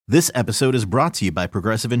This episode is brought to you by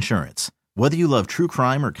Progressive Insurance. Whether you love true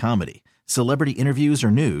crime or comedy, celebrity interviews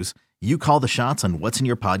or news, you call the shots on what's in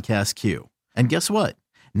your podcast queue. And guess what?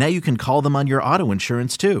 Now you can call them on your auto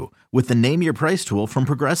insurance too with the Name Your Price tool from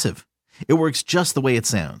Progressive. It works just the way it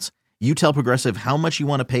sounds. You tell Progressive how much you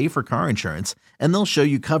want to pay for car insurance, and they'll show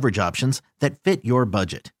you coverage options that fit your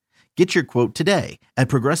budget. Get your quote today at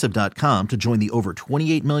Progressive.com to join the over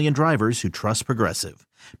 28 million drivers who trust Progressive.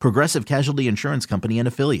 Progressive Casualty Insurance Company and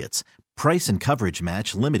Affiliates. Price and coverage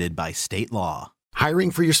match limited by state law. Hiring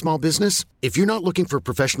for your small business? If you're not looking for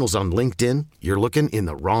professionals on LinkedIn, you're looking in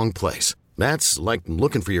the wrong place. That's like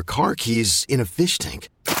looking for your car keys in a fish tank.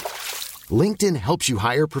 LinkedIn helps you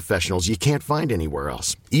hire professionals you can't find anywhere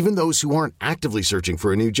else, even those who aren't actively searching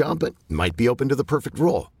for a new job but might be open to the perfect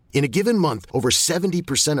role. In a given month, over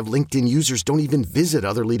 70% of LinkedIn users don't even visit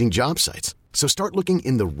other leading job sites. So start looking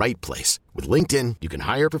in the right place. With LinkedIn, you can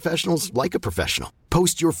hire professionals like a professional.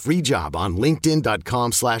 Post your free job on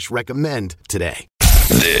linkedin.com/recommend today.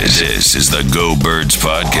 This is the Go Birds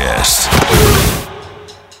Podcast.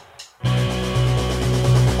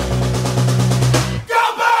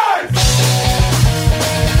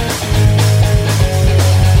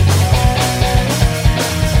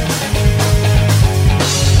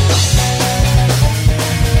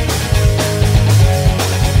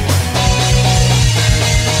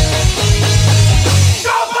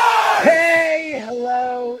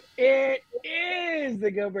 The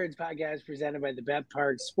Go Birds Podcast presented by the Bet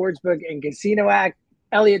Parks Sportsbook and Casino Act.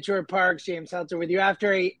 Elliot Shore-Parks, James Seltzer with you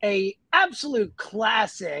after a absolute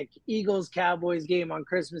classic Eagles-Cowboys game on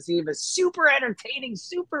Christmas Eve. A super entertaining,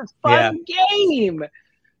 super fun game,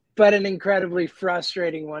 but an incredibly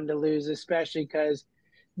frustrating one to lose, especially because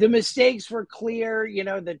the mistakes were clear, you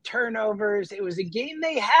know, the turnovers. It was a game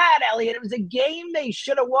they had, Elliot. It was a game they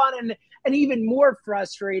should have won, and even more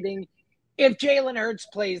frustrating, if Jalen Hurts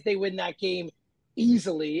plays, they win that game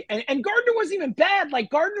easily. And Gardner wasn't even bad. Like,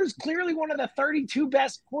 Gardner's clearly one of the 32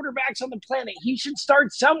 best quarterbacks on the planet. He should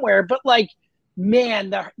start somewhere. But, like, man,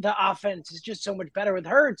 the offense is just so much better with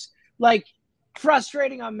Hurts. Like,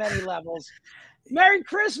 frustrating on many levels. Merry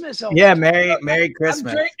Christmas. Almost. Yeah, Merry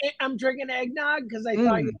Christmas. I'm drinking eggnog because I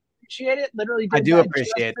thought you'd appreciate it. Literally, I do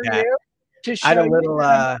appreciate that. To show I had a little.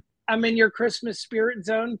 I'm in your Christmas spirit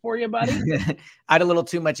zone for you, buddy. I had a little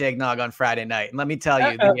too much eggnog on Friday night, and let me tell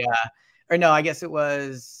you, I guess it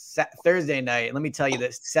was Thursday night. Let me tell you,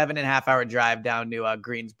 this 7.5-hour drive down to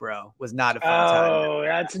Greensboro was not a fun time. Oh,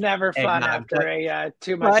 that's never fun after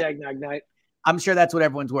too much eggnog night. I'm sure that's what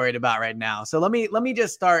everyone's worried about right now. So let me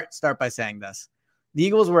just start by saying this: the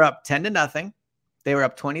Eagles were up 10-0. They were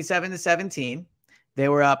up 27-17. They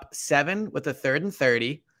were up 7 with a 3rd and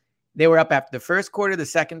 30. They were up after the first quarter, the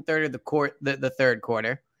second, third, or the third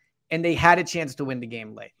quarter, and they had a chance to win the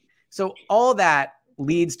game late. So all that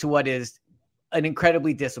leads to what is an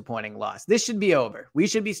incredibly disappointing loss. This should be over. We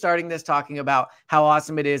should be starting this talking about how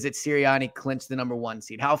awesome it is that Sirianni clinched the number 1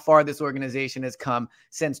 seed, how far this organization has come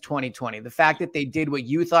since 2020. The fact that they did what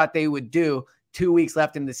you thought they would do 2 weeks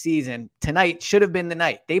left in the season, tonight should have been the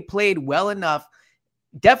night. They played well enough.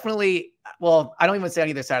 Definitely, well, I don't even say on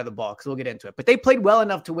either side of the ball because we'll get into it, but they played well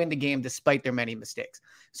enough to win the game despite their many mistakes.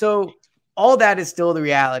 So all that is still the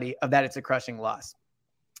reality of that it's a crushing loss.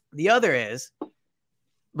 The other is,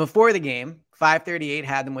 before the game, 538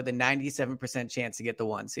 had them with a 97% chance to get the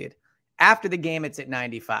 1 seed. After the game, it's at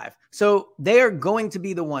 95. So they are going to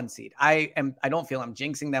be the 1 seed. I don't feel I'm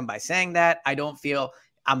jinxing them by saying that. I don't feel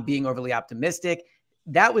I'm being overly optimistic.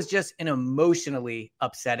 That was just an emotionally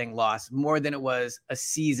upsetting loss more than it was a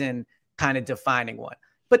season kind of defining one.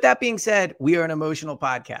 But that being said, we are an emotional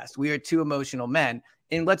podcast. We are 2 emotional men.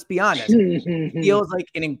 And let's be honest, it feels like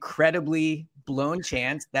an incredibly blown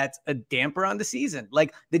chance that's a damper on the season.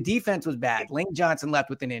 Like, the defense was bad. Lane Johnson left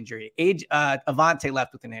with an injury. Avante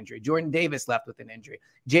left with an injury. Jordan Davis left with an injury.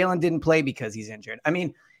 Jalen didn't play because he's injured. I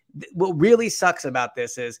mean, what really sucks about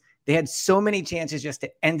this is they had so many chances just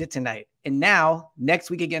to end it tonight. And now,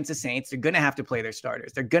 next week against the Saints, they're going to have to play their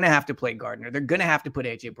starters. They're going to have to play Gardner. They're going to have to put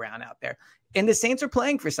A.J. Brown out there. And the Saints are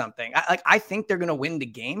playing for something. I think they're going to win the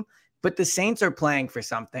game, but the Saints are playing for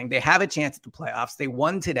something. They have a chance at the playoffs. They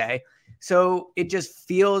won today. So it just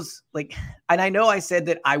feels like, and I know I said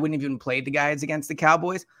that I wouldn't have even played the guys against the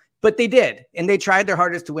Cowboys, but they did. And they tried their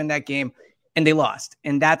hardest to win that game, and they lost.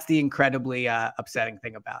 And that's the incredibly upsetting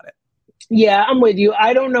thing about it. Yeah, I'm with you.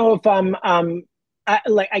 I don't know if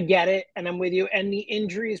I get it, and I'm with you. And the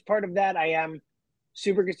injury is part of that. I am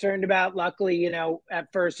super concerned about. Luckily, you know,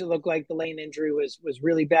 at first it looked like the Lane injury was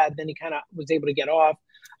really bad. Then he kind of was able to get off.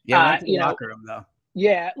 Yeah, went to the locker room though.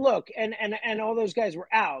 Yeah, look, and all those guys were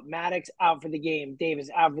out. Maddox out for the game, Davis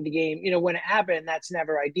out for the game. When it happened, that's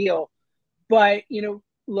never ideal. But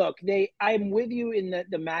look, I'm with you in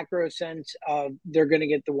the macro sense of they're going to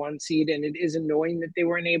get the 1 seed, and it is annoying that they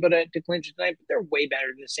weren't able to clinch it tonight. But they're way better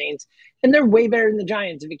than the Saints, and they're way better than the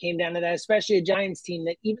Giants if it came down to that. Especially a Giants team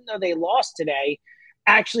that, even though they lost today,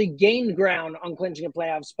 actually gained ground on clinching a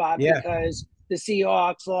playoff spot because the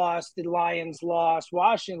Seahawks lost, the Lions lost,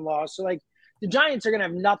 Washington lost. So the Giants are going to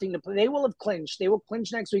have nothing to play. They will have clinched. They will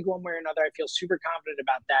clinch next week one way or another. I feel super confident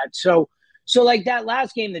about that. So that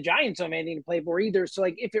last game, the Giants don't have anything to play for either. So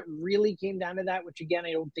if it really came down to that, which again,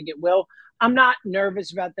 I don't think it will, I'm not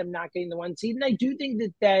nervous about them not getting the 1 seed. And I do think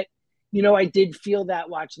that I did feel that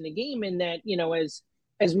watching the game, and that,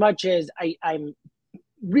 as much as I'm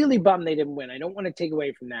really bummed they didn't win. I don't want to take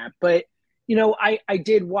away from that, but I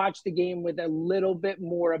did watch the game with a little bit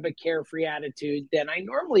more of a carefree attitude than I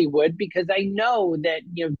normally would, because I know that,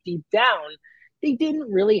 deep down, they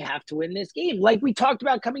didn't really have to win this game. Like we talked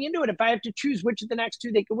about coming into it, if I have to choose which of the next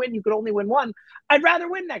two they could win, you could only win one. I'd rather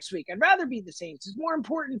win next week. I'd rather beat the Saints. It's more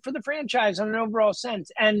important for the franchise on an overall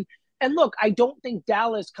sense. And look, I don't think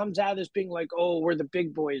Dallas comes out of this being like, oh, we're the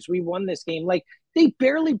big boys, we won this game. Like, they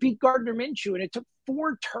barely beat Gardner Minshew, and it took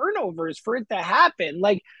 4 turnovers for it to happen.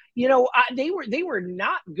 They were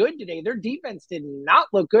not good today. Their defense did not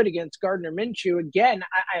look good against Gardner Minshew. Again,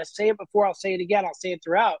 I say it before, I'll say it again, I'll say it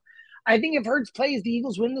throughout. I think if Hurts plays, the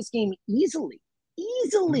Eagles win this game easily.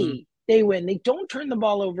 Mm-hmm. They win. They don't turn the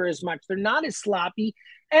ball over as much. They're not as sloppy.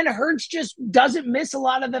 And Hurts just doesn't miss a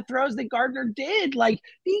lot of the throws that Gardner did. The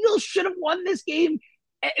Eagles should have won this game,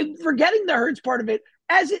 forgetting the Hurts part of it,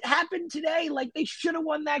 as it happened today. They should have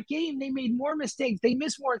won that game. They made more mistakes. They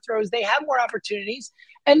missed more throws. They had more opportunities,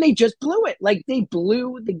 and they just blew it. They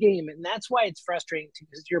blew the game. And that's why it's frustrating,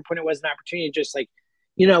 because to your point, it was an opportunity to just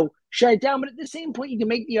shut it down. But at the same point, you can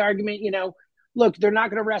make the argument, look, they're not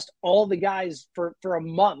going to rest all the guys for a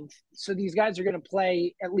month. So these guys are going to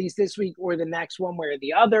play at least this week or the next, one way or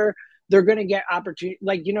the other. They're going to get opportunity.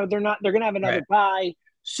 They're going to have another bye.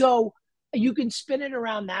 So you can spin it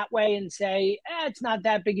around that way and say, it's not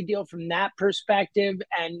that big a deal from that perspective,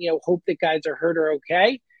 and, hope that guys are hurt or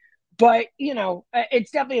okay. But,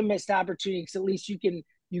 it's definitely a missed opportunity, because at least you can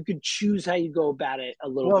choose how you go about it a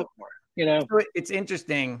little bit more. It's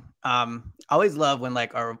interesting. I always love when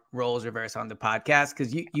our roles reverse on the podcast,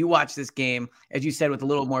 because you watch this game, as you said, with a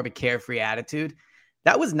little more of a carefree attitude.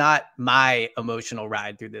 That was not my emotional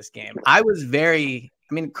ride through this game. I was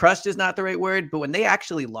crushed is not the right word, but when they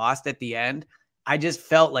actually lost at the end, I just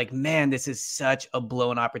felt like, man, this is such a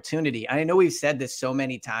blown opportunity. I know we've said this so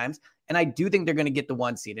many times, and I do think they're going to get the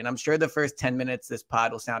 1 seed. And I'm sure the first 10 minutes, this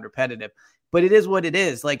pod will sound repetitive, but it is what it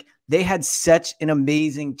is. They had such an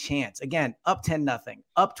amazing chance. Again, up 10-0,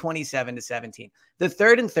 up 27-17. The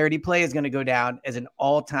 3rd and 30 play is going to go down as an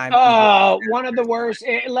all-time. Oh, one of the worst.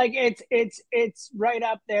 It's right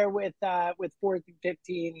up there with 4th and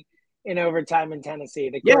 15 in overtime in Tennessee.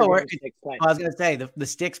 I was going to say the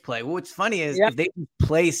sticks play. Well, what's funny is if they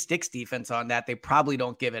play sticks defense on that, they probably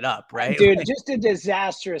don't give it up, right? Dude, just a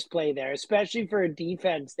disastrous play there, especially for a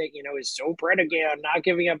defense that, is so predicated on not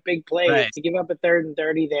giving up big plays, to give up a 3rd and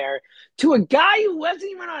 30 there to a guy who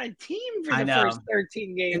wasn't even on a team for the first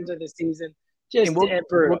 13 games of the season.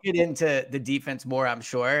 We'll get into the defense more, I'm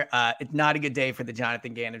sure. It's not a good day for the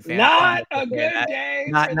Jonathan Gannon fans. Not a good day.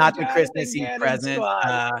 Not the Christmas Eve present.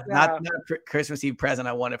 Not Christmas Eve present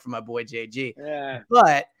I wanted from my boy JG. Yeah.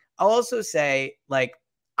 But I'll also say,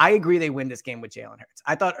 I agree they win this game with Jalen Hurts.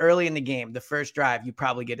 I thought early in the game, the first drive, you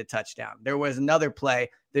probably get a touchdown. There was another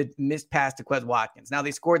play that missed pass to Quez Watkins. Now,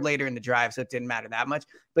 they scored later in the drive, so it didn't matter that much.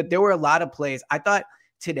 But there were a lot of plays. I thought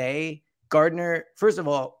today, Gardner, first of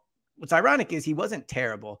all, what's ironic is he wasn't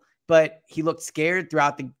terrible, but he looked scared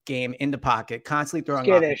throughout the game in the pocket, constantly throwing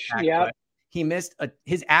skittish. Yeah, he missed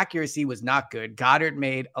his accuracy was not good. Goddard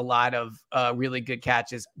made a lot of really good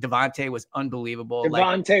catches. Devontae was unbelievable.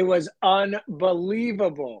 Was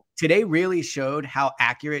unbelievable. Today really showed how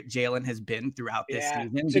accurate Jalen has been throughout this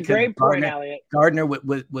season. It's a great point, Elliot. Gardner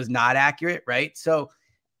was not accurate, right? So,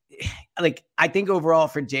 I think overall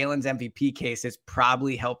for Jalen's MVP case, it's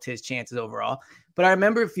probably helped his chances overall. But I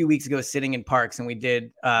remember a few weeks ago sitting in Parks, and we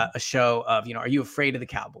did a show of, are you afraid of the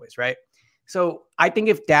Cowboys, right? So I think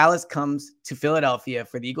if Dallas comes to Philadelphia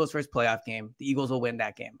for the Eagles' first playoff game, the Eagles will win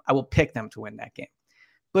that game. I will pick them to win that game.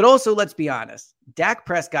 But also, let's be honest, Dak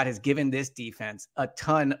Prescott has given this defense a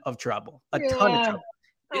ton of trouble. A ton of trouble.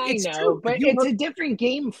 It's true, but it's a different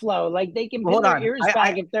game flow. They can pin their ears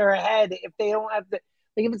back if they're ahead. If they don't have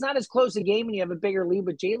if it's not as close a game and you have a bigger lead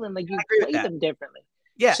with Jalen, you play them differently.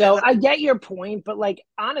 Yeah. So I get your point, but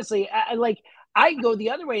honestly, I go the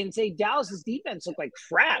other way and say Dallas's defense looked like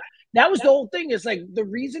crap. That was the whole thing. Is like the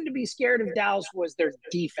reason to be scared of Dallas was their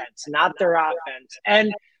defense, not their offense.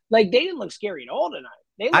 And like they didn't look scary at all tonight.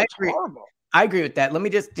 They looked horrible. I agree with that. Let me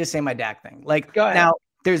just say my Dak thing. Like now,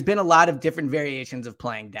 there's been a lot of different variations of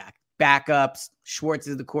playing Dak. Backups, Schwartz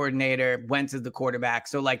is the coordinator, Wentz is the quarterback.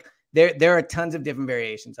 So like there are tons of different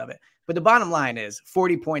variations of it. But the bottom line is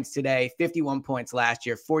 40 points today, 51 points last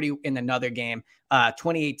year, 40 in another game.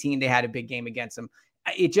 2018, they had a big game against them.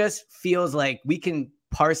 It just feels like we can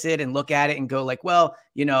parse it and look at it and go like, well,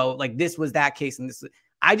 you know, like this was that case. And this,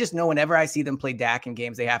 I just know whenever I see them play Dak in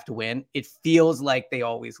games they have to win, it feels like they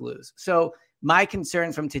always lose. So my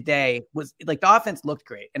concern from today was like the offense looked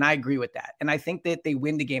great. And I agree with that. And I think that they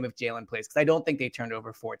win the game if Jalen plays because I don't think they turned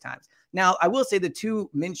over 4 times. Now, I will say the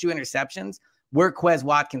 2 Minshew interceptions were Quez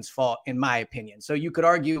Watkins' fault, in my opinion. So you could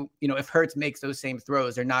argue, you know, if Hurts makes those same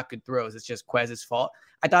throws, they're not good throws. It's just Quez's fault.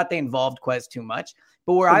 I thought they involved Quez too much.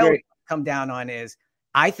 But where I always come down on is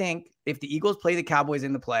I think if the Eagles play the Cowboys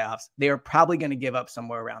in the playoffs, they are probably going to give up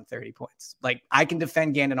somewhere around 30 points. Like I can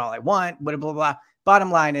defend Gannon all I want, blah, blah, blah.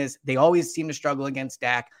 Bottom line is they always seem to struggle against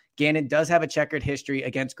Dak. Gannon does have a checkered history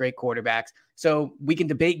against great quarterbacks. So we can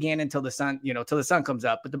debate Gannon till the sun comes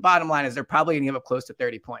up. But the bottom line is they're probably going to give up close to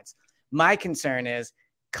 30 points. My concern is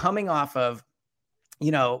coming off of,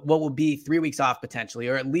 you know, what will be 3 weeks off potentially,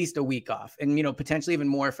 or at least a week off, and, you know, potentially even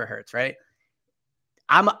more for Hurts, right?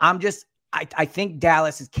 I think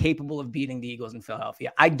Dallas is capable of beating the Eagles in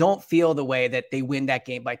Philadelphia. I don't feel the way that they win that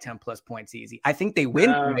game by 10 plus points easy. I think they win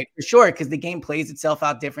right, for sure because the game plays itself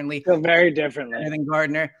out differently. So very differently than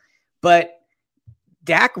Gardner. But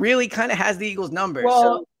Dak really kind of has the Eagles' numbers.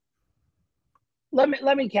 Well, so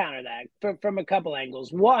let me counter that from a couple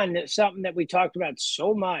angles. One, something that we talked about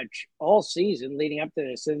so much all season leading up to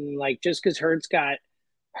this, and like just because Hurts got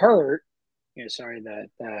hurt, you know, sorry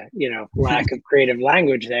the lack of creative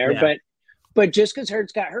language there, yeah. But just because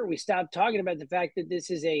Hurts got hurt, we stopped talking about the fact that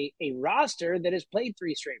this is a roster that has played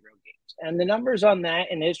 3 straight road games. And the numbers on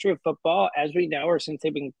that in the history of football, as we know, or since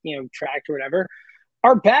they've been, you know, tracked or whatever,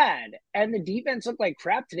 are bad. And the defense looked like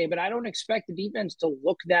crap today, but I don't expect the defense to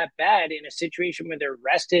look that bad in a situation where they're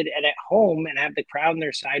rested and at home and have the crowd on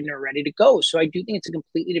their side and are ready to go. So I do think it's a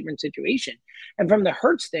completely different situation. And from the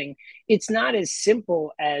Hurts thing, it's not as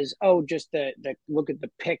simple as, just the look at the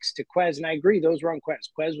picks to Quez. And I agree, those were on Quez.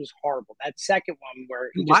 Quez was horrible. That second one where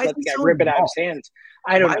he just let the guy rip it out of his hands.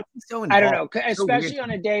 I don't know. I don't know. Especially on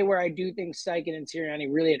a day where I do think Steichen and Sirianni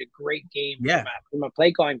really had a great game from a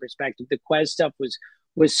play calling perspective. The Quez stuff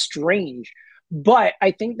was strange. But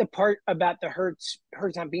I think the part about the Hurts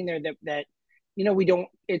not being there that you know,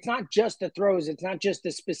 it's not just the throws, it's not just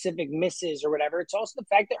the specific misses or whatever. It's also the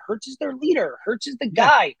fact that Hurts is their leader. Hurts is the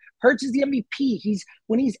guy. Hurts is the MVP.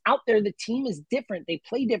 When he's out there, the team is different. They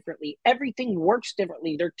play differently. Everything works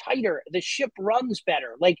differently. They're tighter. The ship runs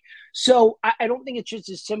better. Like, so I don't think it's just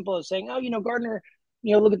as simple as saying, Gardner,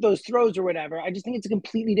 you know, look at those throws or whatever. I just think it's a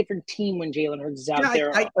completely different team when Jalen Hurts is out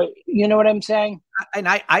there. You know what I'm saying? And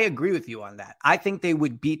I agree with you on that. I think they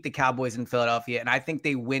would beat the Cowboys in Philadelphia, and I think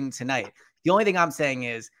they win tonight. The only thing I'm saying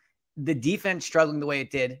is the defense struggling the way it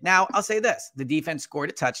did. Now, I'll say this. The defense scored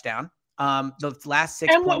a touchdown. The last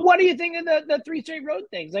 6 And what do you think of the 3 straight road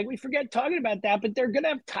things? Like, we forget talking about that, but they're going to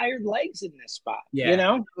have tired legs in this spot. Yeah. You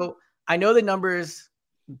know? So I know the numbers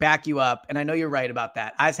back you up, and I know you're right about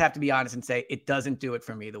that. I just have to be honest and say it doesn't do it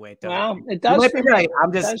for me the way it does. Well, it does for me.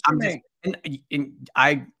 Right. And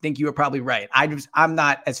I think you were probably right. I'm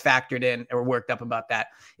not as factored in or worked up about that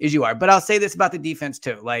as you are. But I'll say this about the defense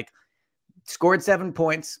too. Like, scored 7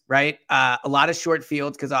 points, right? A lot of short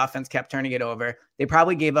fields because offense kept turning it over. They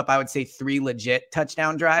probably gave up, I would say, 3 legit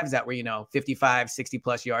touchdown drives that were, 55, 60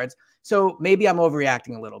 plus yards. So maybe I'm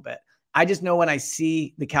overreacting a little bit. I just know when I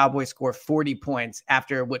see the Cowboys score 40 points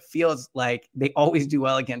after what feels like they always do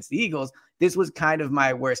well against the Eagles, this was kind of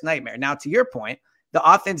my worst nightmare. Now, to your point, the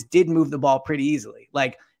offense did move the ball pretty easily.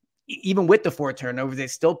 Like, even with the 4 turnovers, they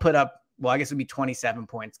still put up, well, I guess it would be 27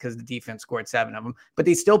 points because the defense scored 7 of them, but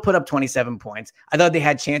they still put up 27 points. I thought they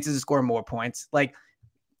had chances to score more points. Like,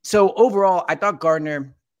 so overall, I thought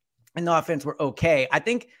Gardner and the offense were okay. I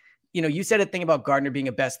think, you said a thing about Gardner being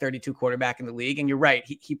a best 32 quarterback in the league, and you're right.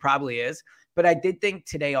 He probably is. But I did think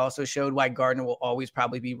today also showed why Gardner will always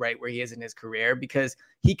probably be right where he is in his career, because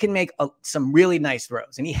he can make some really nice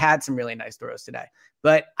throws, and he had some really nice throws today.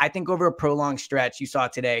 But I think over a prolonged stretch, you saw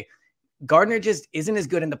today, Gardner just isn't as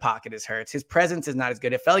good in the pocket as Hurts. His presence is not as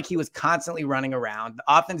good. It felt like he was constantly running around. The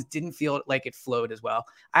offense didn't feel like it flowed as well.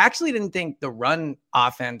 I actually didn't think the run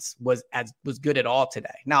offense was good at all today.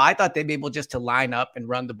 Now, I thought they'd be able just to line up and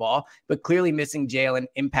run the ball, but clearly missing Jalen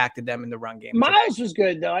impacted them in the run game. Miles was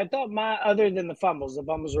good though. I thought other than the fumbles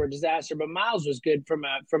were a disaster, but Miles was good from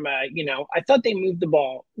a I thought they moved the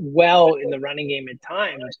ball well in the running game at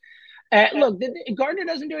times. Look, Gardner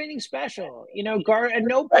doesn't do anything special. At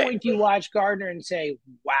no point do you watch Gardner and say,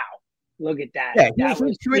 wow, look at that. Yeah, that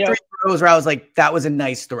was 2 or 3 throws where I was like, that was a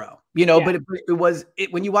nice throw, but it was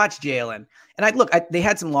when you watch Jalen. And they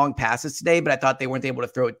had some long passes today, but I thought they weren't able to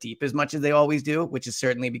throw it deep as much as they always do, which is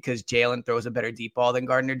certainly because Jalen throws a better deep ball than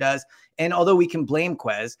Gardner does. And although we can blame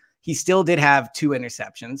Quez, he still did have 2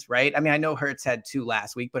 interceptions, right? I mean, I know Hurts had 2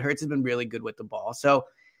 last week, but Hurts has been really good with the ball. So,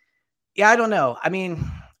 yeah, I don't know. I mean,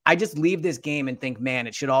 I just leave this game and think, man,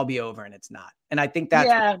 it should all be over, and it's not. And I think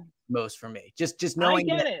that's most for me. Just knowing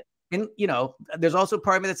it. And, there's also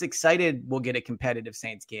part of me that's excited we'll get a competitive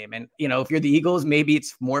Saints game. And, if you're the Eagles, maybe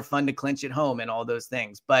it's more fun to clinch at home and all those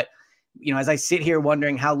things. But, as I sit here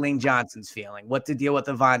wondering how Lane Johnson's feeling, what the deal with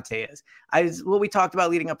Avonte is, what we talked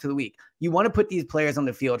about leading up to the week. You want to put these players on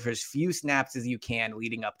the field for as few snaps as you can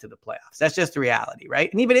leading up to the playoffs. That's just the reality,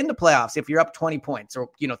 right? And even in the playoffs, if you're up 20 points or,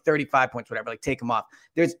 35 points, whatever, take them off.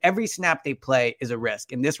 There's every snap they play is a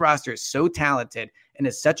risk. And this roster is so talented and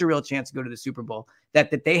has such a real chance to go to the Super Bowl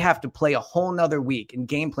that they have to play a whole nother week and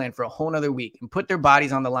game plan for a whole nother week and put their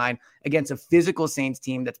bodies on the line against a physical Saints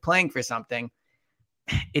team that's playing for something.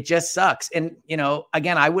 It just sucks. And,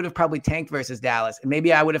 again, I would have probably tanked versus Dallas, and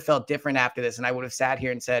maybe I would have felt different after this. And I would have sat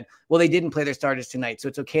here and said, well, they didn't play their starters tonight, so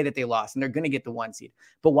it's okay that they lost and they're going to get the 1 seed.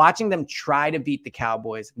 But watching them try to beat the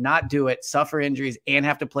Cowboys, not do it, suffer injuries, and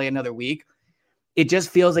have to play another week, it just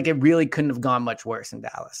feels like it really couldn't have gone much worse in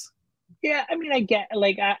Dallas. Yeah. I mean, I get,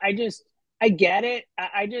 I get it.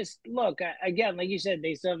 I just look again, like you said,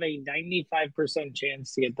 they still have a 95%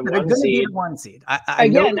 chance to get the 1 seed. One seed.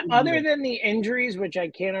 Other than the injuries, which I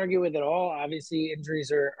can't argue with at all. Obviously,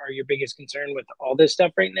 injuries are your biggest concern with all this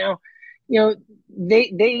stuff right now.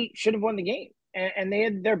 They should have won the game, and they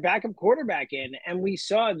had their backup quarterback in, and we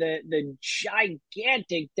saw the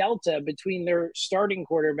gigantic delta between their starting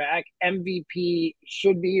quarterback, MVP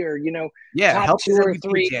should be, or top 2 or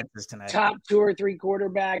 3 chances tonight. Top 2 or 3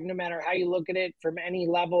 quarterback, no matter how you look at it, from any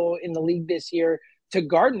level in the league this year, to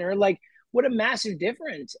Gardner. Like, what a massive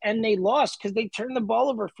difference! And they lost because they turned the ball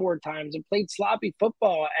over 4 times and played sloppy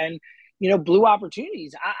football and blew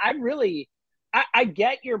opportunities. I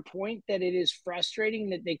get your point that it is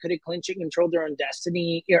frustrating that they could have clinched and controlled their own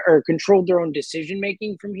destiny or controlled their own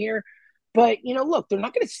decision-making from here. But, look, they're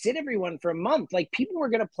not going to sit everyone for a month. Like, people were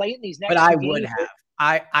going to play in these next games. But I would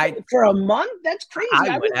have. For a month? That's crazy.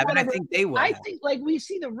 I would have, and I think they would. I think, we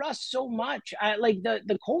see the rust so much.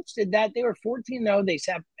 The Colts did that. They were 14-0. They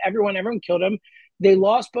sat everyone killed them. They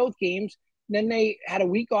lost both games. Then they had a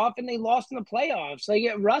week off, and they lost in the playoffs.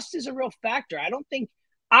 Rust is a real factor.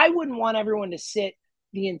 I wouldn't want everyone to sit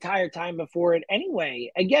the entire time before it anyway.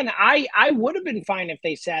 Again, I would have been fine if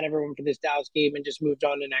they sat everyone for this Dallas game and just moved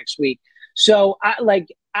on to next week. So I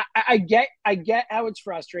get how it's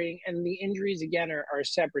frustrating, and the injuries again are a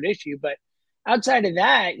separate issue. But outside of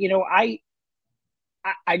that,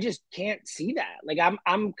 I just can't see that.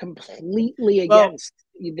 I'm completely against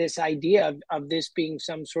this idea of this being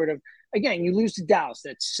some sort of, again, you lose to Dallas,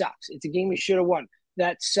 that sucks. It's a game we should have won.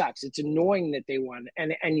 That sucks. It's annoying that they won,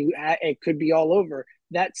 and it could be all over.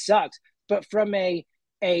 That sucks. But from a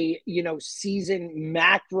season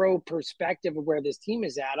macro perspective of where this team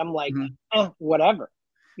is at, I'm like, whatever.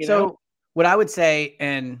 What I would say,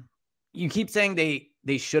 and you keep saying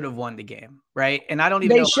they should have won the game, right? And I don't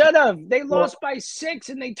even know. They should have. They lost by 6,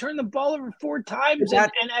 and they turned the ball over 4 times and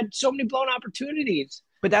had so many blown opportunities.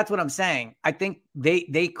 But that's what I'm saying. I think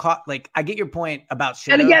they caught, I get your point about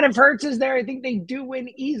shit. And again, if Hurts is there, I think they do win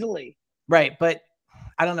easily. Right. But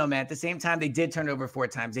I don't know, man. At the same time, they did turn it over 4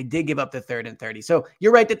 times. They did give up the 3rd and 30. So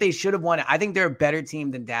you're right that they should have won it. I think they're a better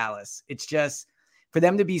team than Dallas. It's just for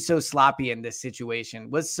them to be so sloppy in this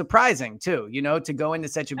situation was surprising too, to go into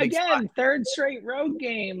such a big spot. 3rd straight road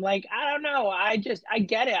game. I don't know. I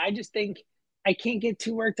get it. I just think I can't get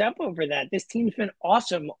too worked up over that. This team's been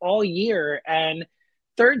awesome all year, and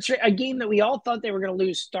 3rd straight, a game that we all thought they were going to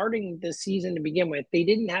lose starting the season to begin with. They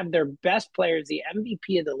didn't have their best players, the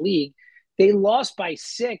MVP of the league. They lost by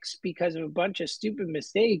 6 because of a bunch of stupid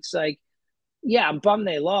mistakes. I'm bummed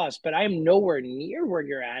they lost, but I am nowhere near where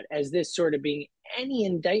you're at as this sort of being any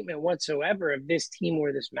indictment whatsoever of this team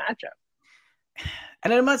or this matchup.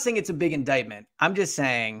 And I'm not saying it's a big indictment. I'm just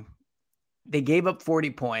saying they gave up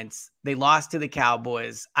 40 points. They lost to the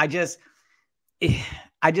Cowboys.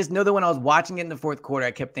 I just know that when I was watching it in the fourth quarter,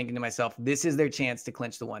 I kept thinking to myself, this is their chance to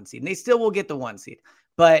clinch the 1 seed. And they still will get the 1 seed.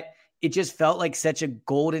 But it just felt like such a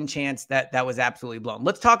golden chance that was absolutely blown.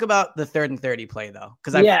 Let's talk about the 3rd and 30 play, though.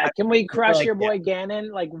 Can we crush your boy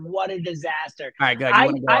Gannon? Like, what a disaster. All right, good.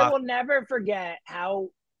 I will never forget how,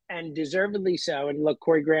 and deservedly so, and look,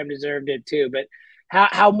 Corey Graham deserved it too, but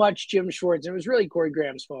how much Jim Schwartz, and it was really Corey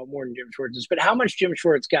Graham's fault more than Jim Schwartz's, but how much Jim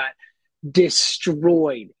Schwartz got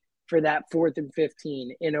destroyed for that 4th and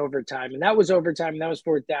 15 in overtime. And that was overtime. That was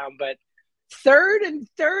 4th down, but 3rd and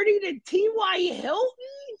 30 to T.Y. Hilton?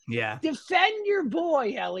 Yeah. Defend your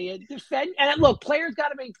boy, Elliot. Defend. And look, players got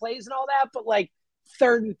to make plays and all that, but like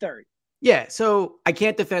 3rd and 30. Yeah. So I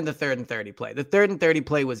can't defend the 3rd and 30 play. The 3rd and 30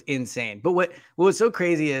 play was insane. But what was so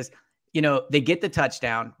crazy is, they get the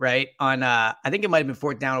touchdown, right? On, I think it might've been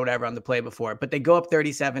 4th down or whatever on the play before, but they go up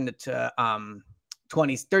 37 to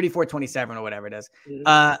 34-27 or whatever it is.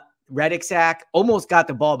 Mm-hmm. Reddick sack, almost got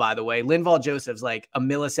the ball, by the way. Linval Joseph's like a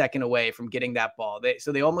millisecond away from getting that ball.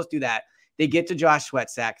 So they almost do that. They get to Josh Sweat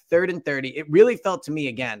sack, 3rd and 30. It really felt to me,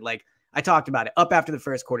 again, like I talked about it, up after the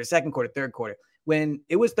first quarter, second quarter, third quarter. When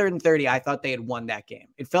it was 3rd and 30, I thought they had won that game.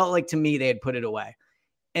 It felt like to me they had put it away.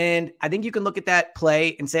 And I think you can look at that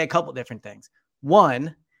play and say a couple different things.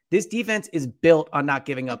 One, this defense is built on not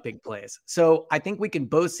giving up big plays. So I think we can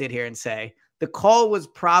both sit here and say the call was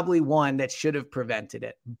probably one that should have prevented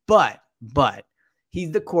it. But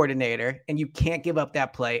he's the coordinator, and you can't give up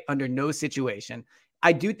that play under no situation.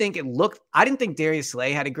 I do think I didn't think Darius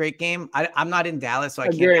Slay had a great game. I'm not in Dallas, so I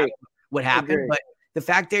can't ask what happened. But the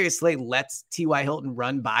fact Darius Slay lets T.Y. Hilton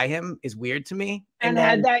run by him is weird to me. And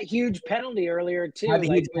had that huge penalty earlier too. Had the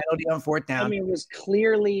huge penalty on 4th down. I mean, it was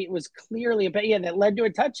clearly that led to a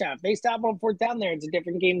touchdown. If they stop on 4th down there, it's a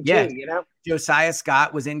different game too, Josiah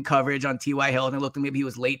Scott was in coverage on T.Y. Hilton. It looked like maybe he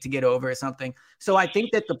was late to get over or something. So I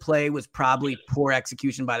think that the play was probably poor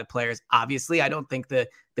execution by the players. Obviously, I don't think the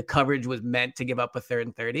coverage was meant to give up a 3rd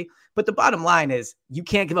and 30. But the bottom line is you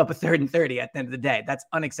can't give up a 3rd and 30 at the end of the day. That's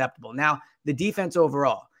unacceptable. Now, the defense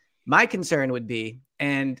overall, my concern would be,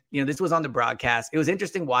 and this was on the broadcast. It was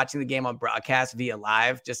interesting watching the game on broadcast via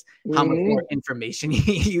live, just how much more information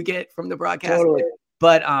you get from the broadcast. Totally.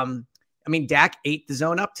 But Dak ate the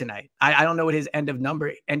zone up tonight. I don't know what his end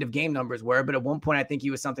of game numbers were, but at one point I think he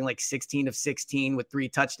was something like 16 of 16 with 3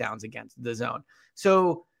 touchdowns against the zone.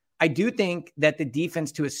 So I do think that the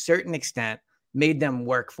defense, to a certain extent, made them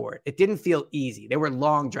work for it. It didn't feel easy. They were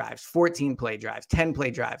long drives, 14 play drives, 10 play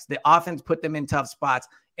drives. The offense put them in tough spots.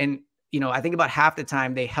 And, I think about half the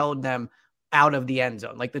time they held them out of the end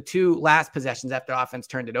zone. Like the 2 last possessions after offense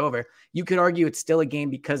turned it over, you could argue it's still a game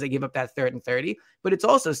because they give up that 3rd and 30, but it's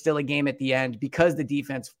also still a game at the end because the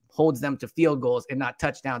defense holds them to field goals and not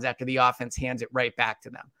touchdowns after the offense hands it right back to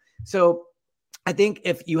them. So I think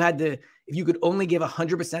if you could only give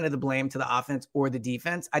 100% of the blame to the offense or the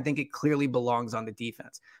defense, I think it clearly belongs on the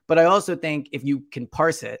defense. But I also think if you can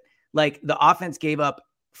parse it, like the offense gave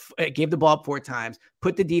the ball up 4 times,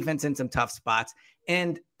 put the defense in some tough spots.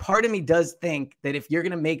 And part of me does think that if you're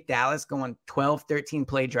going to make Dallas go on 12, 13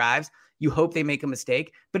 play drives, you hope they make a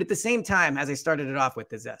mistake. But at the same time, as I started it off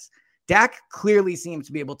with, is this. Dak clearly seems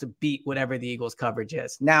to be able to beat whatever the Eagles coverage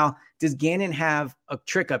is. Now, does Gannon have a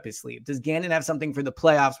trick up his sleeve? Does Gannon have something for the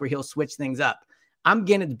playoffs where he'll switch things up? I'm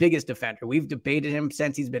Gannon's biggest defender. We've debated him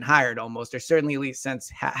since he's been hired almost, or certainly at least since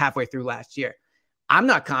halfway through last year. I'm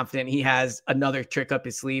not confident he has another trick up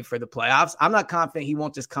his sleeve for the playoffs. I'm not confident he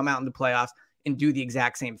won't just come out in the playoffs and do the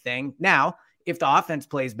exact same thing. Now, if the offense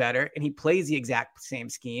plays better and he plays the exact same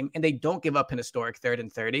scheme and they don't give up an historic 3rd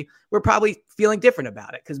and 30, we're probably feeling different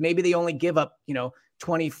about it because maybe they only give up,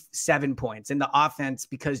 27 points, and the offense,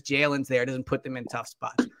 because Jalen's there, doesn't put them in tough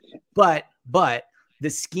spots. But the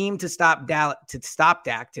scheme to stop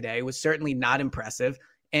Dak today was certainly not impressive,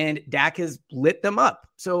 and Dak has lit them up.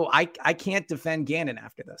 So I can't defend Gannon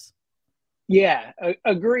after this. Yeah,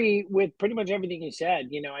 agree with pretty much everything you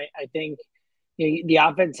said. I think the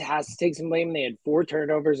offense has to take some blame. They had 4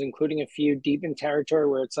 turnovers, including a few deep in territory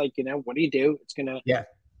where it's like, what do you do? It's you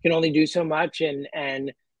can only do so much. And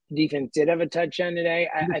the defense did have a touchdown today.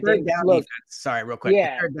 I think. Look, sorry, real quick.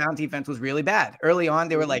 Yeah. The third down defense was really bad. Early on,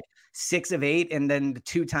 they were like 6 of 8, and then the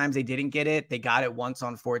 2 times they didn't get it, they got it once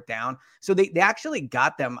on 4th down. So they actually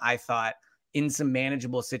got them, I thought, in some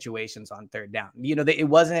manageable situations on 3rd down. It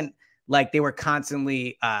wasn't like they were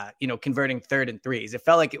constantly, converting 3rd and 3s. It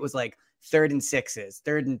felt like it was like 3rd and 6s,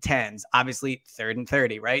 3rd and 10s, obviously 3rd and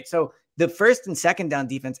 30, right? So the 1st and 2nd down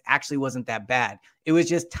defense actually wasn't that bad. It was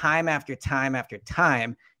just time after time after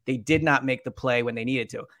time, They did not make the play when they needed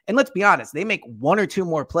to. And let's be honest, they make one or two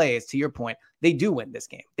more plays, to your point, they do win this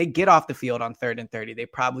game. They get off the field on 3rd and 30. They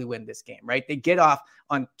probably win this game, right? They get off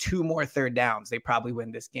on 2 more 3rd downs. They probably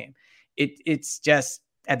win this game. It's just,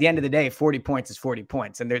 at the end of the day, 40 points is 40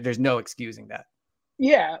 points, and there's no excusing that.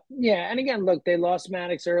 Yeah. And again, look, they lost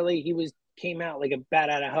Maddox early. He came out like a bat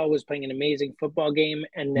out of hell, was playing an amazing football game,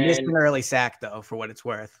 and then missed an early sack, though, for what it's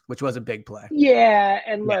worth, which was a big play. Yeah,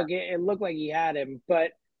 and look, it looked like he had him,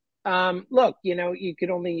 but look, you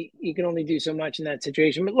can only do so much in that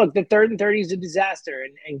situation. But look, the 3rd and 30 is a disaster,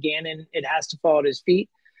 and Gannon, it has to fall at his feet.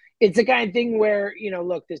 It's the kind of thing where,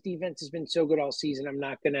 look, this defense has been so good all season. I'm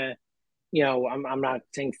not gonna, I'm not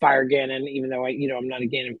saying fire Gannon, even though I'm not a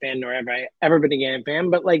Gannon fan, nor have I ever been a Gannon fan.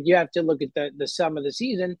 But like, you have to look at the sum of the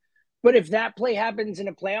season. But if that play happens in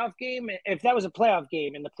a playoff game, if that was a playoff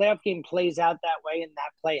game and the playoff game plays out that way and that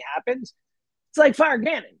play happens, it's like fire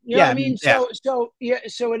Gannon. You know what I mean? Yeah. So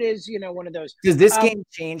it is, one of those. Does this game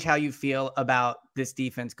change how you feel about this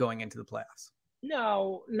defense going into the playoffs?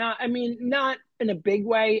 No, not in a big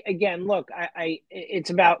way. Again, look, it's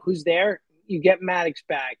about who's there. You get Maddox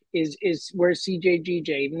back. Is where's CJ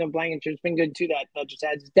even though Blankenship's been good too, that just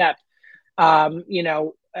adds depth.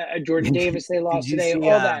 Jordan Davis, they lost today, all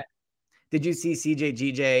that. Did you see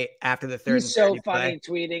CJ after the 3rd? He's so funny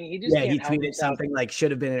tweeting. He tweeted something like should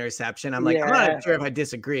have been an interception. I'm like, I'm not sure if I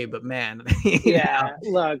disagree, but man.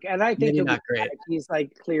 Look, and I think not great. He's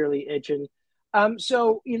like clearly itching.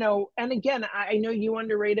 So, and again, I know you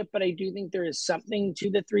underrate it, but I do think there is something to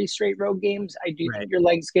the 3 straight road games. I do think your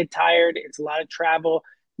legs get tired. It's a lot of travel.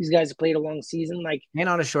 These guys have played a long season, and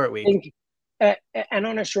on a short week. And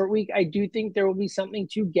on a short week, I do think there will be something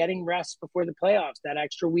to getting rest before the playoffs, that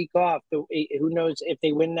extra week off. Who knows if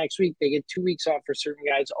they win next week, they get 2 weeks off for certain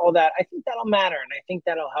guys, all that. I think that'll matter, and I think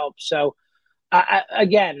that'll help. So,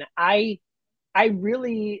 again, I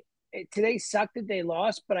really – today sucked that they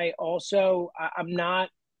lost, but I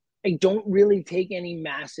don't really take any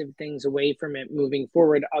massive things away from it moving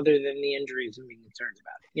forward other than the injuries and being concerned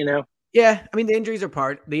about it, Yeah, I mean, the injuries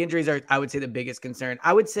are, I would say, the biggest concern.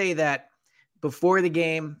 I would say that before the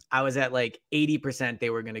game, I was at like 80%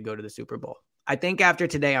 they were going to go to the Super Bowl. I think after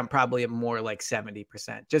today, I'm probably at more like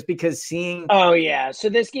 70%, just because seeing. Oh yeah, so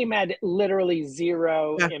this game had literally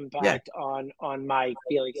zero impact on my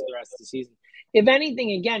feelings for the rest of the season. If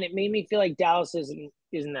anything, again, it made me feel like Dallas isn't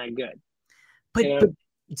that good. But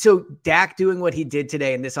so Dak doing what he did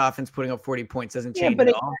today and this offense putting up 40 points doesn't change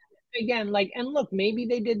at all. Again, and look, maybe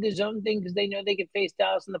they did the zone thing because they know they could face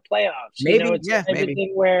Dallas in the playoffs. Maybe, it's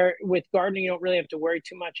everything where with Gardner, you don't really have to worry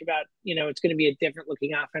too much about, it's going to be a different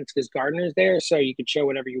looking offense because Gardner's there. So you could show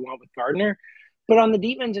whatever you want with Gardner. But on the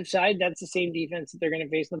defensive side, that's the same defense that they're going to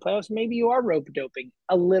face in the playoffs. Maybe you are rope doping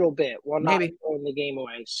a little bit while not throwing the game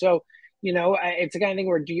away. So, it's the kind of thing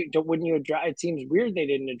where wouldn't you adjust? It seems weird they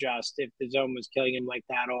didn't adjust if the zone was killing him like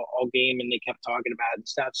that all game and they kept talking about it and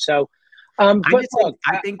stuff. So, I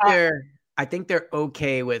think they're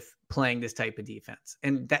okay with playing this type of defense,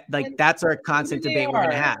 and that's our constant debate we're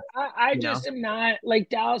going to have. I just am not like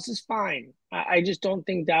Dallas is fine. I just don't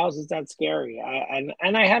think Dallas is that scary.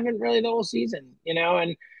 And I haven't really the whole season,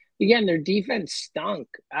 and again, their defense stunk.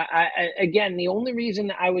 Again, the only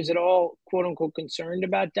reason I was at all quote unquote concerned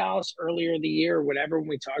about Dallas earlier in the year or whatever, when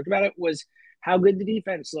we talked about it, was how good the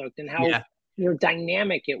defense looked and how,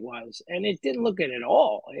 dynamic it was. And it didn't look good at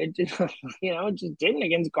all. It just, it just didn't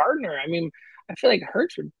against Gardner. I mean, I feel like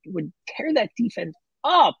Hurts would tear that defense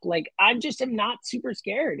up. Like, I just am not super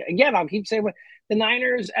scared. Again, I'll keep saying the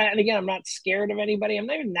Niners, and again, I'm not scared of anybody. I'm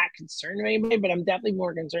not even that concerned of anybody, but I'm definitely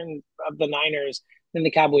more concerned of the Niners than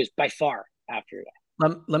the Cowboys by far after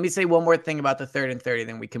that. Let me say one more thing about the 3rd and 30,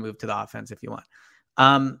 then we can move to the offense if you want.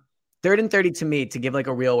 3rd and 30 to me, to give like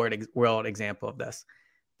a real world example of this.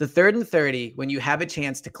 The 3rd and 30, when you have a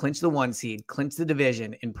chance to clinch the 1 seed, clinch the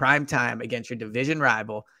division in prime time against your division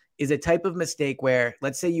rival, is a type of mistake where,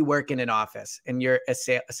 let's say you work in an office and you're a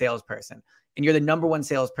salesperson and you're the number 1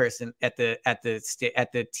 salesperson at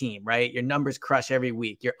the team, right? Your numbers crush every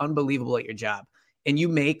week. You're unbelievable at your job. And you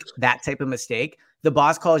make that type of mistake, the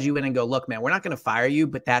boss calls you in and go, look, man, we're not going to fire you,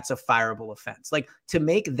 but that's a fireable offense. Like, to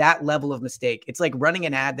make that level of mistake, it's like running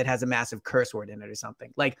an ad that has a massive curse word in it or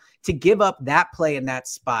something. Like, to give up that play in that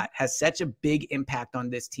spot has such a big impact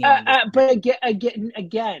on this team. But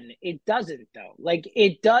again, it doesn't though. Like,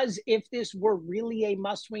 it does if this were really a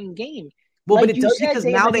must-win game. Well, like but it does because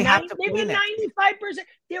now they have to win it. 95%.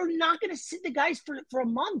 They're not going to sit the guys for a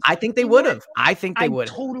month. I think they would have. I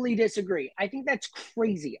totally disagree. I think that's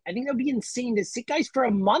crazy. I think that would be insane to sit guys for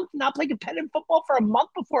a month, not play competitive football for a month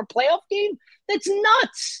before a playoff game. That's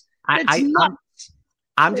nuts. That's nuts.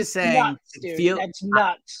 I'm just saying, nuts, dude. That's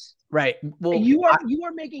nuts. Right. Well, you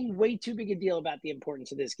are making way too big a deal about the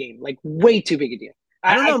importance of this game. Like way too big a deal.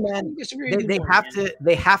 I don't know, man.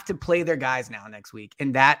 They have to play their guys now next week,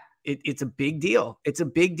 and that it's a big deal. It's a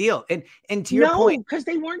big deal. And to your point, because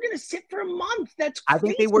they weren't going to sit for a month. That's crazy. I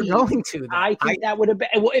think they were going to. I think that would have been.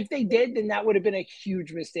 Well, if they did, then that would have been a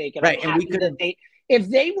huge mistake. And right. I'm happy that if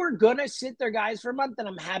they were going to sit their guys for a month, then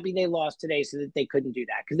I'm happy they lost today so that they couldn't do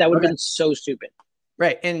that, because that would have been so stupid.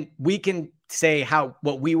 Right. And we can say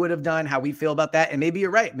what we would have done, how we feel about that. And maybe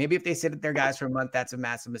you're right. Maybe if they sit their guys for a month, that's a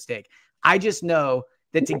massive mistake. I just know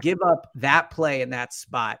that to give up that play in that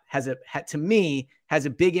spot to me has a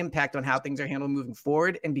big impact on how things are handled moving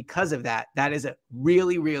forward. And because of that, that is a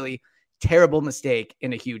really, really terrible mistake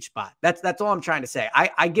in a huge spot. That's all I'm trying to say.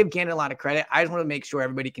 I give Gannon a lot of credit. I just want to make sure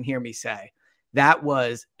everybody can hear me say that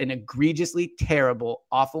was an egregiously terrible,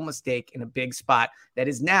 awful mistake in a big spot that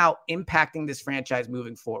is now impacting this franchise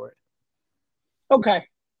moving forward. Okay.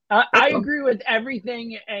 I agree with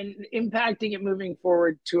everything, and impacting it moving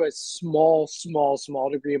forward to a small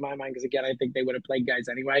degree in my mind, because, again, I think they would have played guys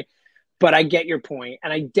anyway. But I get your point,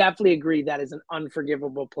 and I definitely agree that is an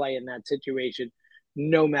unforgivable play in that situation,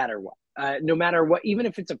 no matter what. Even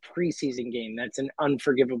if it's a preseason game, that's an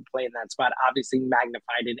unforgivable play in that spot, obviously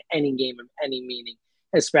magnified in any game of any meaning,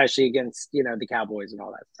 especially against, the Cowboys and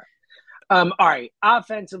all that stuff. All right,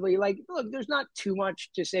 offensively, look, there's not too much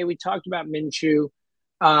to say. We talked about Minshew.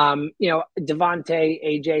 Devontae,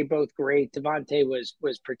 AJ, both great. Devontae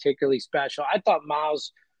was particularly special. I thought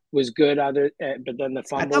Miles was good, but then the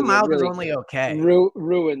fumble. I thought Miles was only okay.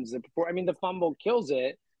 Ruins it. The fumble kills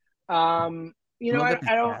it. I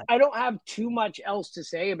don't have too much else to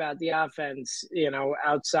say about the offense,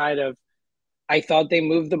 outside of I thought they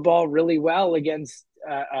moved the ball really well against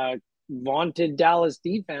a vaunted Dallas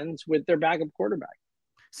defense with their backup quarterback.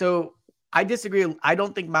 So I disagree. I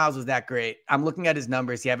don't think Miles was that great. I'm looking at his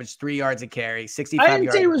numbers. He averaged 3 yards a carry, 65 yards. I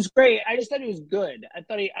didn't say he was great. I just thought he was good. I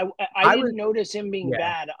thought I didn't notice him being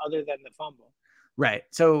bad other than the fumble. Right.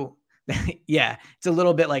 So yeah, it's a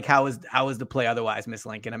little bit like how was the play otherwise, Miss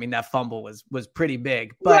Lincoln? I mean, that fumble was pretty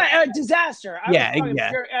big, but a disaster.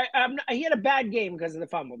 He had a bad game because of the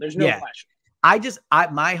fumble. There's no question.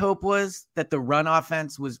 My hope was that the running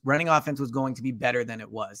offense was going to be better than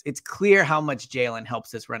it was. It's clear how much Jalen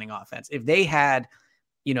helps this running offense. If they had,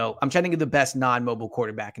 I'm trying to think of the best non-mobile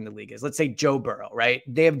quarterback in the league is, let's say Joe Burrow, right?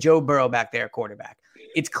 They have Joe Burrow back there, quarterback.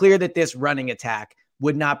 It's clear that this running attack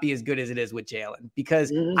would not be as good as it is with Jalen,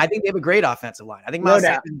 because I think they have a great offensive line. I think Miles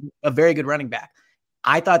is a very good running back.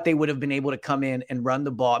 I thought they would have been able to come in and run the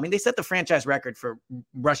ball. I mean, they set the franchise record for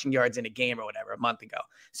rushing yards in a game or whatever a month ago.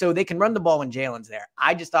 So they can run the ball when Jalen's there.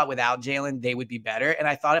 I just thought without Jalen, they would be better. And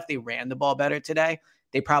I thought if they ran the ball better today,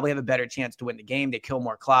 they probably have a better chance to win the game. They kill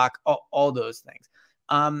more clock, all those things.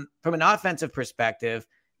 From an offensive perspective,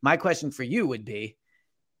 my question for you would be,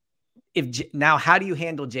 now, how do you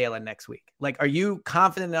handle Jalen next week? Are you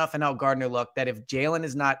confident enough in how Gardner looked that if Jalen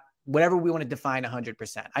is not, whatever we want to define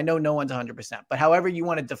 100%, I know no one's 100%, but however you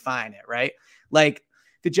want to define it, right?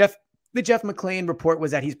 The Jeff McClain report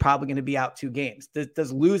was that he's probably going to be out 2 games.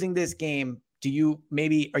 Does losing this game, are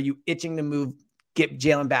you itching to get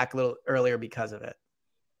Jalen back a little earlier because of it?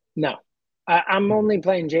 No, I'm only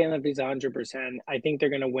playing Jalen if he's 100%. I think they're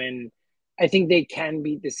going to win. I think they can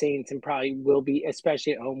beat the Saints, and probably will be,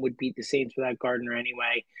 especially at home, would beat the Saints without Gardner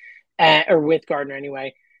anyway, or with Gardner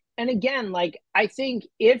anyway. And again, I think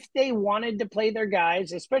if they wanted to play their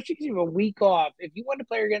guys, especially because you have a week off, if you want to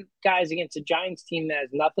play your guys against a Giants team that has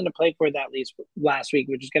nothing to play for that least last week,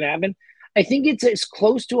 which is going to happen, I think it's as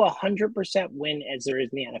close to 100% win as there is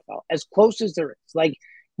in the NFL, as close as there is.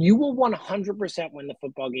 You will 100% win the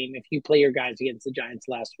football game if you play your guys against the Giants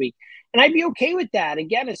last week. And I'd be okay with that.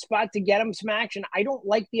 Again, a spot to get them some action. I don't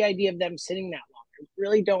like the idea of them sitting that long. I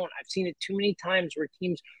really don't. I've seen it too many times where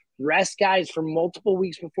teams rest guys for multiple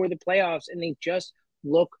weeks before the playoffs, and they just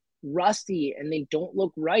look rusty and they don't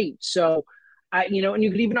look right. So, and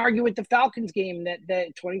you could even argue with the Falcons game that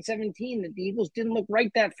 2017, that the Eagles didn't look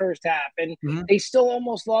right that first half, and they still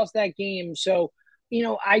almost lost that game. So,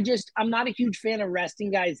 I'm not a huge fan of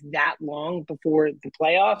resting guys that long before the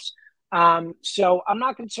playoffs. So I'm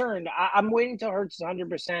not concerned. I'm waiting till Hurts is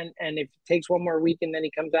 100%. And if it takes one more week and then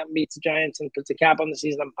he comes out and beats the Giants and puts a cap on the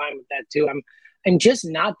season, I'm fine with that too. I'm just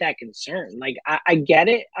not that concerned. I get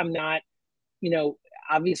it. I'm not,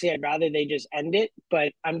 obviously I'd rather they just end it,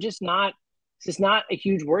 but I'm just not, it's not a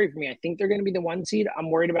huge worry for me. I think they're going to be the 1 seed. I'm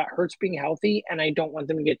worried about Hurts being healthy, and I don't want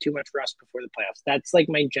them to get too much rest before the playoffs. That's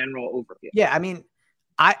my general overview. Yeah. I mean,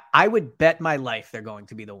 I would bet my life they're going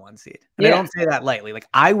to be the 1 seed. And I don't say that lightly.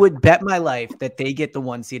 I would bet my life that they get the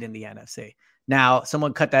 1 seed in the NFC. Now,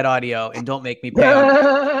 someone cut that audio and don't make me pay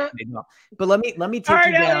on it. But let me take All right,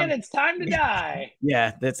 you down. Elliot, it's time to die.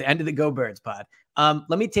 Yeah, that's the end of the Go Birds pod.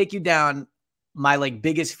 Let me take you down my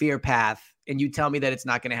biggest fear path, and you tell me that it's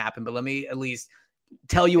not going to happen. But let me at least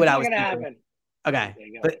tell you what I was thinking. Happen. Okay,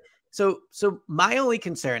 but so my only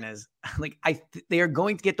concern is they are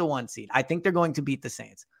going to get the 1 seed. I think they're going to beat the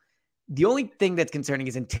Saints. The only thing that's concerning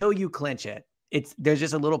is until you clinch it, there's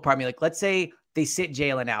just a little part of me let's say they sit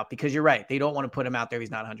Jalen out, because you're right, they don't want to put him out there. He's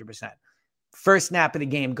not 100%. First snap of the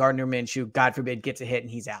game, Gardner Minshew, God forbid, gets a hit and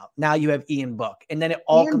he's out. Now you have Ian Book, and then it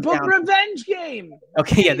all comes down. Revenge game.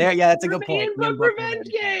 Okay, yeah, that's a good point. Ian Book revenge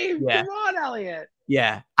game. Yeah. Come on, Elliot.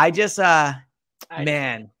 Yeah, I just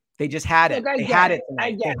man, they just had it. They had it.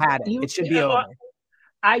 They had it. It should be over.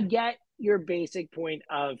 I get your basic point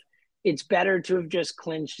of it's better to have just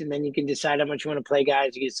clinched, and then you can decide how much you want to play,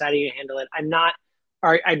 guys. You can decide how you handle it.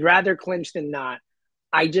 I'd rather clinch than not.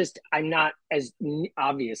 I'm not as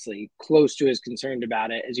obviously close to as concerned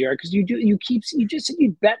about it as you are, because you just said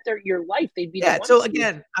you'd bet your life they'd be. Yeah. So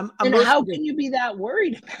again, how can you be that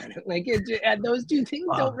worried about it? Those two things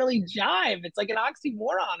don't really jive. It's like an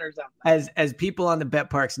oxymoron or something. As people on the Bet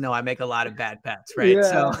Parks know, I make a lot of bad bets, right? Yeah,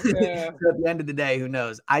 so, yeah. So at the end of the day, who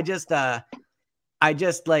knows? I'm trying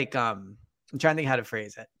to think how to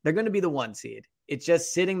phrase it. They're going to be the 1 seed. It's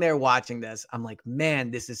just sitting there watching this. I'm like,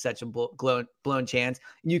 man, this is such a blown chance.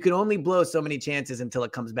 And you can only blow so many chances until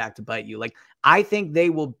it comes back to bite you. I think they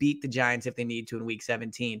will beat the Giants if they need to in week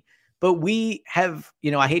 17. But we have,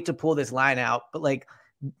 I hate to pull this line out, but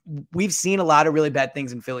we've seen a lot of really bad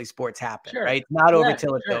things in Philly sports happen, right? Not over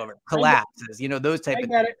till it's over. Collapses, those type of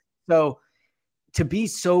things. So to be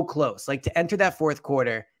so close, to enter that fourth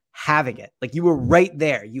quarter, having it, you were right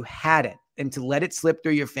there, you had it, and to let it slip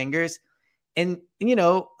through your fingers. And,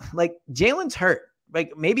 Jalen's hurt.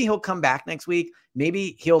 Maybe he'll come back next week.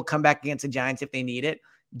 Maybe he'll come back against the Giants if they need it.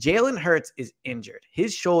 Jalen Hurts is injured.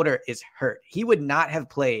 His shoulder is hurt. He would not have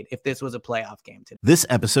played if this was a playoff game today. This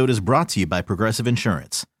episode is brought to you by Progressive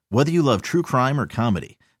Insurance. Whether you love true crime or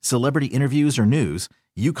comedy, celebrity interviews or news,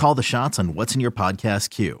 you call the shots on what's in your podcast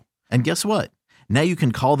queue. And guess what? Now you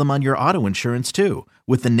can call them on your auto insurance too,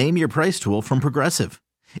 with the Name Your Price tool from Progressive.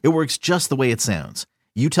 It works just the way it sounds.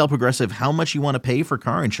 You tell Progressive how much you want to pay for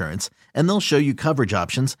car insurance, and they'll show you coverage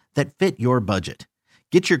options that fit your budget.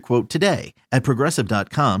 Get your quote today at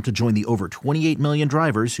Progressive.com to join the over 28 million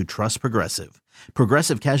drivers who trust Progressive.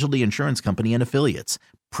 Progressive Casualty Insurance Company and Affiliates.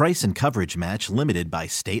 Price and coverage match limited by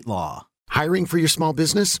state law. Hiring for your small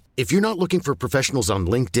business? If you're not looking for professionals on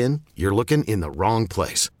LinkedIn, you're looking in the wrong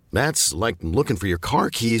place. That's like looking for your car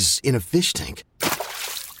keys in a fish tank.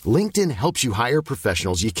 LinkedIn helps you hire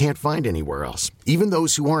professionals you can't find anywhere else, even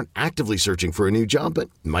those who aren't actively searching for a new job but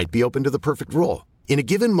might be open to the perfect role. In a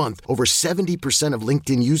given month, over 70% of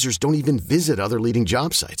LinkedIn users don't even visit other leading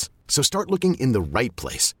job sites. So start looking in the right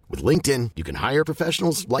place. With LinkedIn, you can hire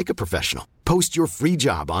professionals like a professional. Post your free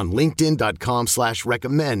job on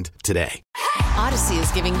linkedin.com/recommend today. Odyssey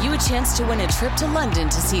is giving you a chance to win a trip to London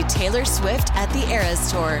to see Taylor Swift at the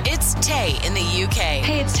Eras Tour. It's Tay in the UK.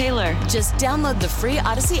 Hey, it's Taylor. Just download the free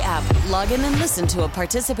Odyssey app, log in and listen to a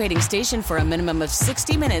participating station for a minimum of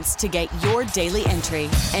 60 minutes to get your daily entry.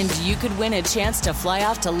 And you could win a chance to fly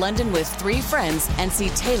off to London with 3 friends and see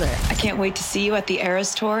Taylor. I can't wait to see you at the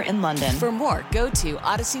Eras Tour in London. For more, go to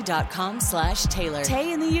odyssey.com/Taylor.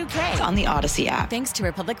 Tay in the UK. It's on the Odyssey app. Thanks to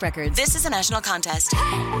Republic Records. This is a national contest.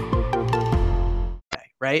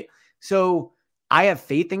 Right? So I have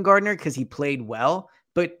faith in Gardner because he played well,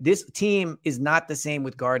 but this team is not the same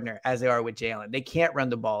with Gardner as they are with Jalen. They can't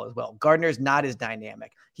run the ball as well. Gardner's not as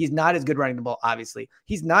dynamic. He's not as good running the ball, obviously.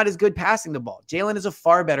 He's not as good passing the ball. Jalen is a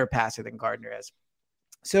far better passer than Gardner is.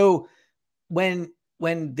 So when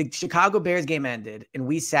the Chicago Bears game ended and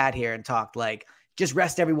we sat here and talked just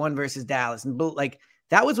rest everyone versus Dallas, and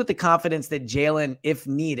that was with the confidence that Jalen, if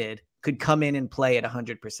needed, could come in and play at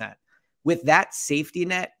 100%. With that safety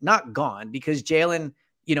net not gone, because Jalen,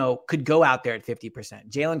 could go out there at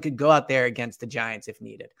 50%. Jalen could go out there against the Giants if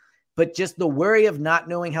needed. But just the worry of not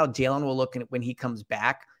knowing how Jalen will look when he comes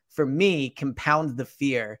back, for me, compounds the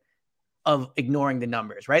fear of ignoring the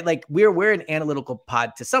numbers, right? We're an analytical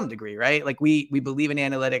pod to some degree, right? We believe in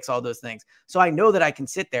analytics, all those things. So I know that I can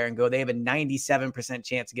sit there and go, they have a 97%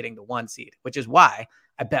 chance of getting the 1 seed, which is why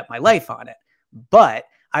I bet my life on it. But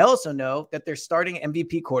I also know that their starting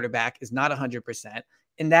MVP quarterback is not 100%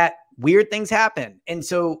 and that weird things happen. And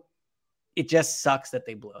so it just sucks that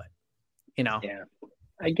they blew it, Yeah,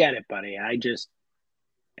 I get it, buddy. I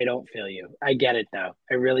don't feel you. I get it, though.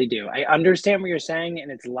 I really do. I understand what you're saying, and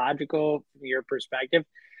it's logical from your perspective.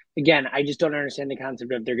 Again, I just don't understand the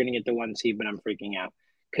concept of they're going to get the 1 seed, but I'm freaking out.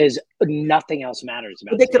 because nothing else matters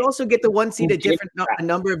about. But they could also get the one seed a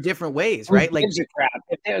number of different ways, right? Who gives a crap?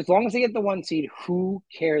 As long as they get the one seed, who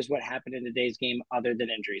cares what happened in today's game other than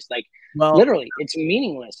injuries? Like, literally, it's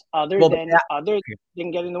meaningless other than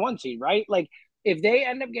getting the one seed, right? Like, if they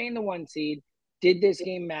end up getting the one seed, did this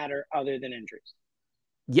game matter other than injuries?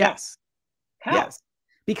 Yes. How? Yes.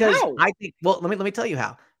 Because How? I think, let me tell you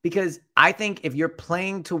how. Because I think if you're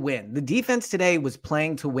playing to win, the defense today was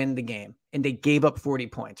playing to win the game and they gave up 40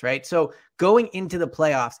 points, right? So going into the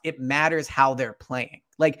playoffs, it matters how they're playing.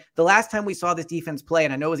 Like the last time we saw this defense play,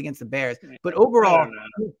 and I know it was against the Bears, but overall,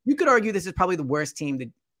 you could argue this is probably the worst team to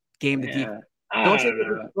game the defense. Don't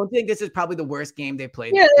you think this is probably the worst game they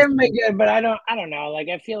played? Yeah, they're good, but I don't know. Like,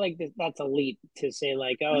 I feel like that's elite to say,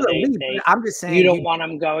 like, I'm just saying you don't want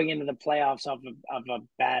them going into the playoffs of a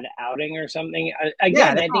bad outing or something.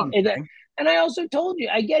 Again, I think, and I also told you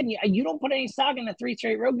again, you don't put any stock in the 3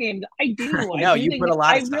 straight road games. I do. No, you put a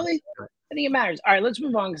lot of stock. I think it matters. All right, let's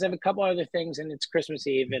move on because I have a couple other things, and it's Christmas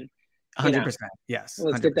Eve, and 100%. Yes,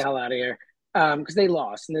 let's 100%. get the hell out of here because they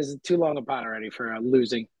lost, and this is too long a pot already for a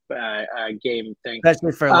losing game thing.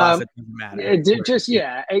 Especially for a loss, it doesn't matter.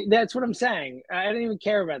 That's what I'm saying. I didn't even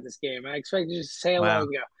care about this game. I expected to just sail out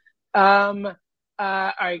and go.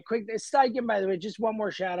 All right, quick. Steichen, by the way, just one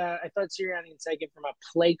more shout out. I thought Sirianni and Steichen, from a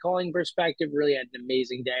play calling perspective, really had an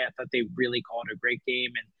amazing day. I thought they really called a great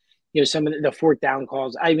game, and some of the fourth down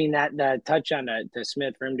calls. I mean, that touchdown to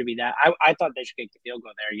Smith for him to be that. I thought they should kick the field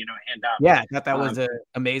goal there. Hand up. Yeah, I thought that was an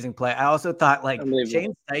amazing play. I also thought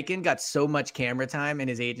Shane Steichen got so much camera time, and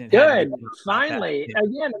his agent. Good, finally.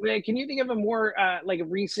 Again, can you think of a more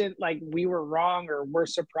recent we were wrong or we're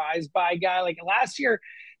surprised by guy like last year?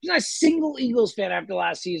 There's not a single Eagles fan after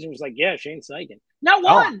last season was like, yeah, Shane Steichen. Not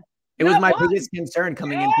one. It was my biggest concern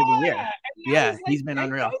coming into the year. Yeah, he's been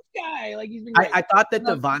unreal. He's been great. I thought that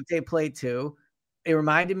Devontae play too. It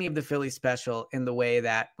reminded me of the Philly special in the way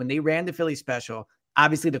that when they ran the Philly special,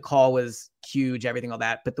 obviously the call was huge, everything, all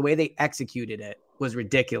that. But the way they executed it was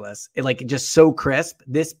ridiculous. It just so crisp.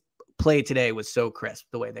 This play today was so crisp,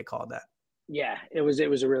 the way they called that. Yeah, it was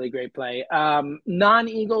a really great play.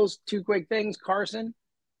 Non-Eagles, 2 quick things. Carson.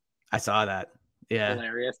 I saw that. Yeah.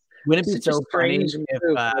 Hilarious. Wouldn't it be so strange if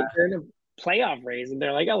they're in a playoff race and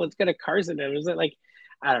they're like, oh, let's get a Carson. It was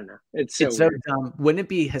I don't know. It's so dumb. Wouldn't it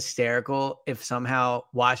be hysterical if somehow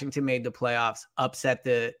Washington made the playoffs, upset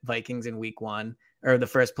the Vikings in week 1 or the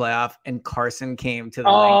first playoff, and Carson came to the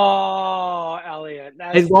ring? Oh, Elliot.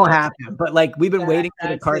 It won't happen. But we've been waiting for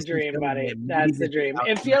the Carson dream, buddy. That's the dream.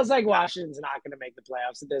 It feels like Washington's not going to make the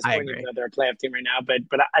playoffs at this point, even though they're a playoff team right now. But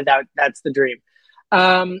that's the dream.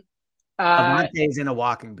 Avante's in a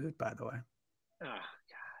walking boot, by the way. Oh, God.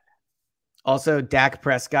 Also, Dak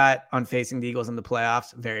Prescott on facing the Eagles in the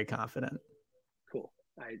playoffs, very confident. Cool.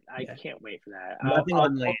 I can't wait for that. Nothing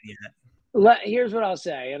on land yet. Here's what I'll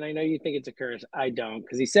say, and I know you think it's a curse. I don't,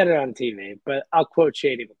 because he said it on TV, but I'll quote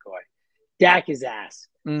Shady McCoy. Dak is ass.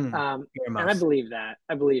 And I believe that.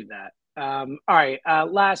 All right,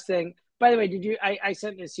 last thing. By the way, I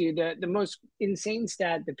sent this to you. The most insane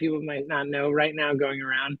stat that people might not know right now going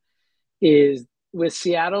around is with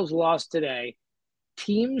Seattle's loss today,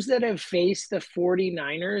 teams that have faced the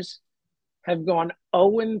 49ers have gone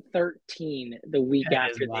 0-13 the week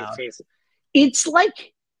after they face it. It's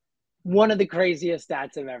like one of the craziest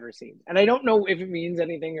stats I've ever seen. And I don't know if it means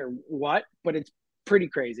anything or what, but it's pretty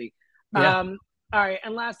crazy. Yeah. All right,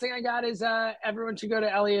 and last thing I got is everyone should go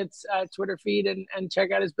to Elliot's Twitter feed and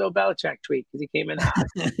check out his Bill Belichick tweet because he came in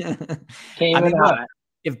hot.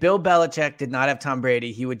 If Bill Belichick did not have Tom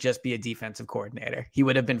Brady, he would just be a defensive coordinator. He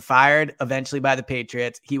would have been fired eventually by the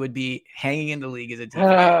Patriots. He would be hanging in the league as a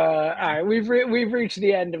defensive coordinator. All right, we've reached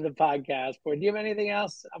the end of the podcast. Boy, do you have anything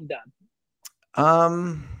else? I'm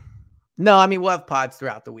done. No, I mean, we'll have pods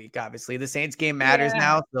throughout the week, obviously. The Saints game matters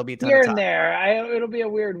now. So there'll be a ton here of and there. It'll be a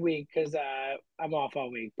weird week because I'm off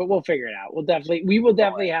all week, but we'll figure it out. We will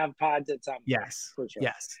definitely have pods at some point. Yes. For sure.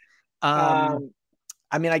 Yes.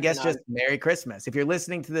 I mean, I guess just Merry Christmas. If you're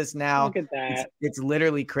listening to this now, look at that. It's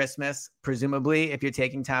literally Christmas, presumably, if you're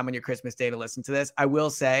taking time on your Christmas day to listen to this. I will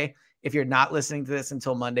say, if you're not listening to this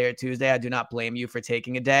until Monday or Tuesday, I do not blame you for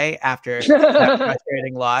taking a day after that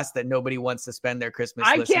frustrating loss that nobody wants to spend their Christmas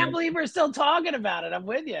listening. I can't believe we're still talking about it. I'm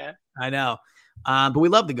with you. I know. But we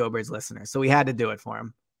love the Go Birds listeners, so we had to do it for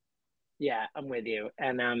them. Yeah, I'm with you.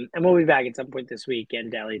 And we'll be back at some point this week.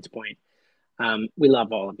 And Elliot's point. We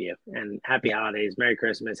love all of you, and happy holidays, Merry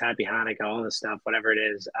Christmas, happy Hanukkah, all this stuff, whatever it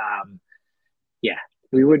is. Yeah,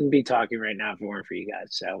 we wouldn't be talking right now if it weren't for you guys.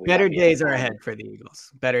 So better days are ahead for the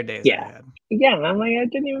Eagles. Better days are ahead. Yeah, I'm like,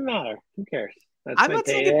 it didn't even matter. Who cares? I'm not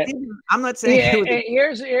saying.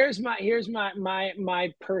 Here's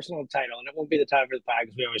my personal title, and it won't be the title for the pod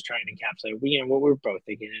because we always try and encapsulate what we're both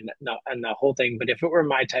thinking and the whole thing. But if it were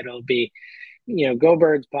my title, it'd be, Go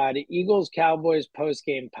Birds Pod, Eagles Cowboys post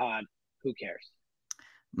game pod. Who cares?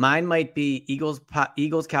 Mine might be Eagles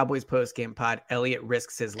Cowboys post game pod. Elliott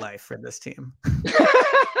risks his life for this team.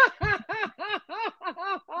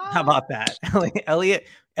 How about that?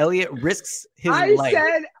 Elliott risks his life.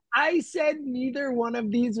 I said neither one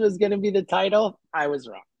of these was going to be the title. I was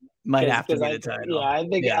wrong. Might have to be the title. Yeah, I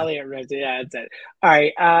think Elliott risks it. Yeah, that's it. All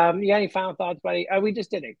right. You got any final thoughts, buddy? We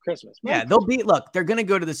just did it. Christmas. Yeah, they're going to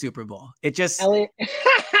go to the Super Bowl. It just Elliott. They're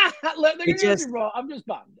going to go to the Super Bowl. I'm just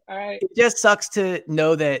bummed. All right. It just sucks to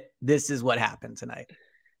know that this is what happened tonight.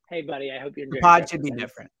 Hey, buddy. I hope you enjoyed. The pod should be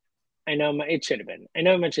different. I know it should have been. I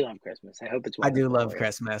know how much you love Christmas. I hope it's. I do love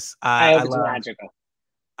Christmas. I hope it's magical.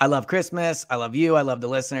 I love Christmas. I love you. I love the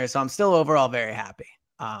listeners. So I'm still overall very happy.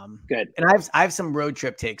 Good. And I have some road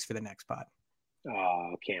trip takes for the next pod.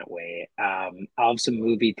 Oh, can't wait. I'll have some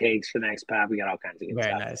movie takes for the next pod. We got all kinds of good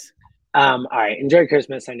stuff. Very nice. All right. Enjoy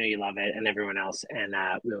Christmas. I know you love it, and everyone else. And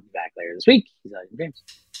we'll be back later this week. He's Elliott James.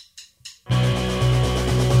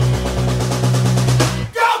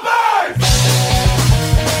 Go Birds!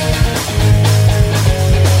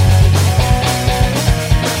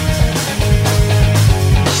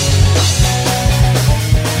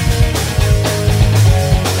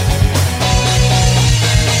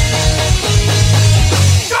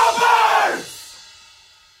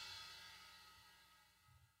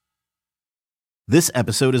 This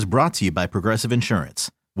episode is brought to you by Progressive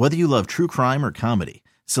Insurance. Whether you love true crime or comedy,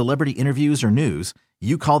 celebrity interviews or news,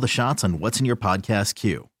 you call the shots on what's in your podcast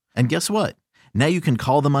queue. And guess what? Now you can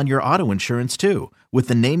call them on your auto insurance too with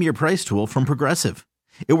the Name Your Price tool from Progressive.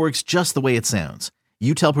 It works just the way it sounds.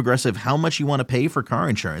 You tell Progressive how much you want to pay for car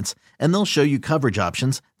insurance, and they'll show you coverage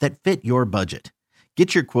options that fit your budget.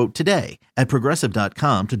 Get your quote today at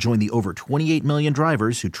Progressive.com to join the over 28 million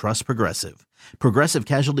drivers who trust Progressive. Progressive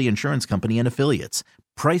Casualty Insurance Company and Affiliates.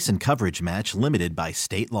 Price and coverage match limited by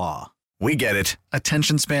state law. We get it.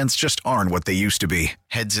 Attention spans just aren't what they used to be.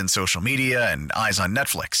 Heads in social media and eyes on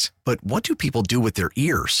Netflix. But what do people do with their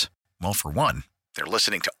ears? Well, for one, they're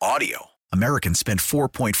listening to audio. Americans spend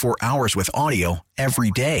 4.4 hours with audio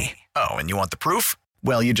every day. Oh, and you want the proof?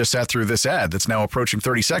 Well, you just sat through this ad that's now approaching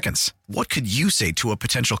 30 seconds. What could you say to a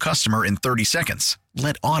potential customer in 30 seconds?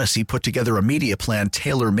 Let Odyssey put together a media plan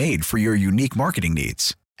tailor-made for your unique marketing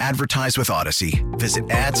needs. Advertise with Odyssey. Visit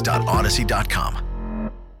ads.odyssey.com.